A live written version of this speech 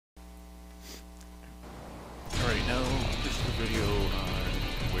now this is a video on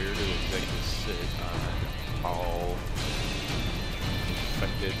where to exactly sit on all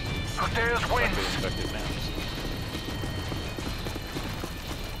infected maps.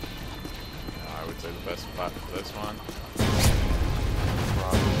 I would say the best spot for this one,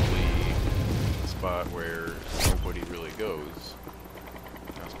 probably the spot where nobody really goes.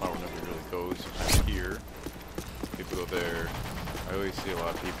 A spot where nobody really goes is here. People go there. I always see a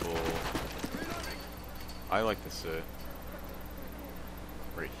lot of people. I like to sit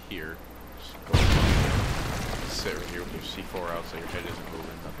right here. Just go sit right here with your C4 out so your head isn't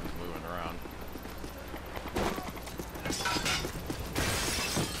moving, nothing's moving around.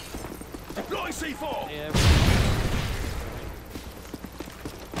 Blowing C4! Yeah.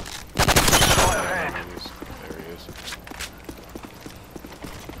 There he is.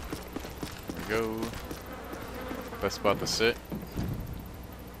 There we go. Best spot to sit.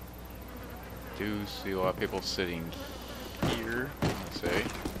 Do see a lot of people sitting here, let's say.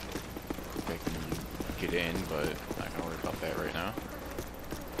 They can get in, but not gonna worry about that right now.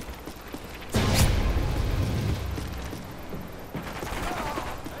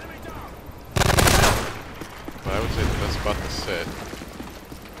 But I would say the best spot to sit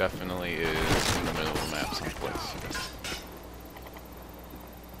definitely is in the middle of the map someplace.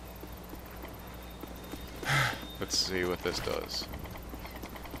 Let's see what this does.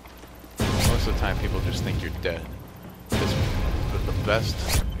 Most of the time people just think you're dead. But the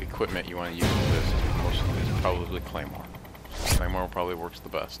best equipment you want to use for this is probably Claymore. Claymore probably works the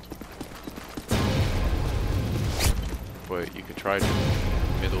best. But you could try to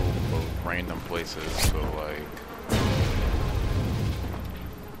middle of random places, so like,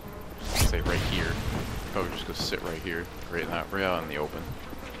 say right here. Probably just go sit right here, right out in the open.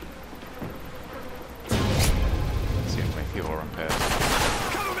 Let's see how many people run past.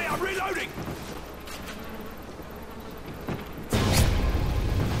 Cover me, I'm reloading!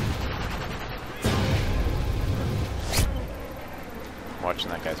 I'm watching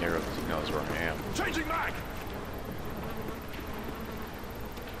that guy's arrow because he knows where I am. Changing mag!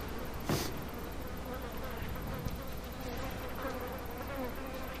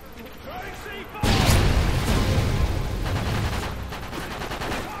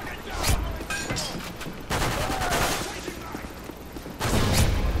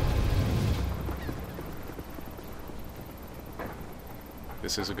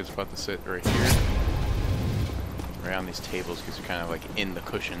 This is a good spot to sit right here. Right on these tables because you're kind of like in the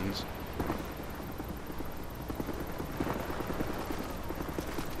cushions.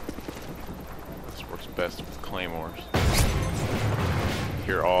 This works best with claymores.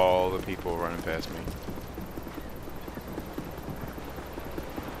 Hear all the people running past me.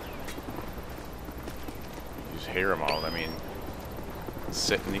 You just hear them all. I mean,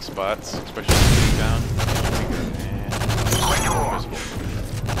 sit in these spots, especially sitting down. Invisible.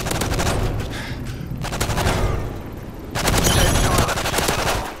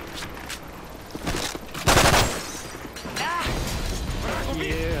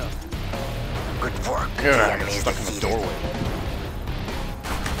 Good work. Good, I got stuck in the doorway.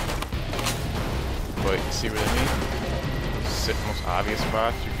 But you see what I mean? Sit in the most obvious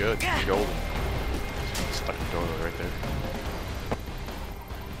spots, you're good. You're golden. Stuck in the doorway right there.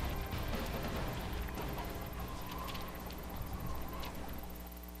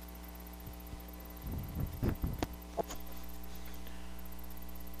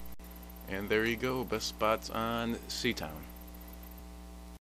 And there you go, best spots on Seatown.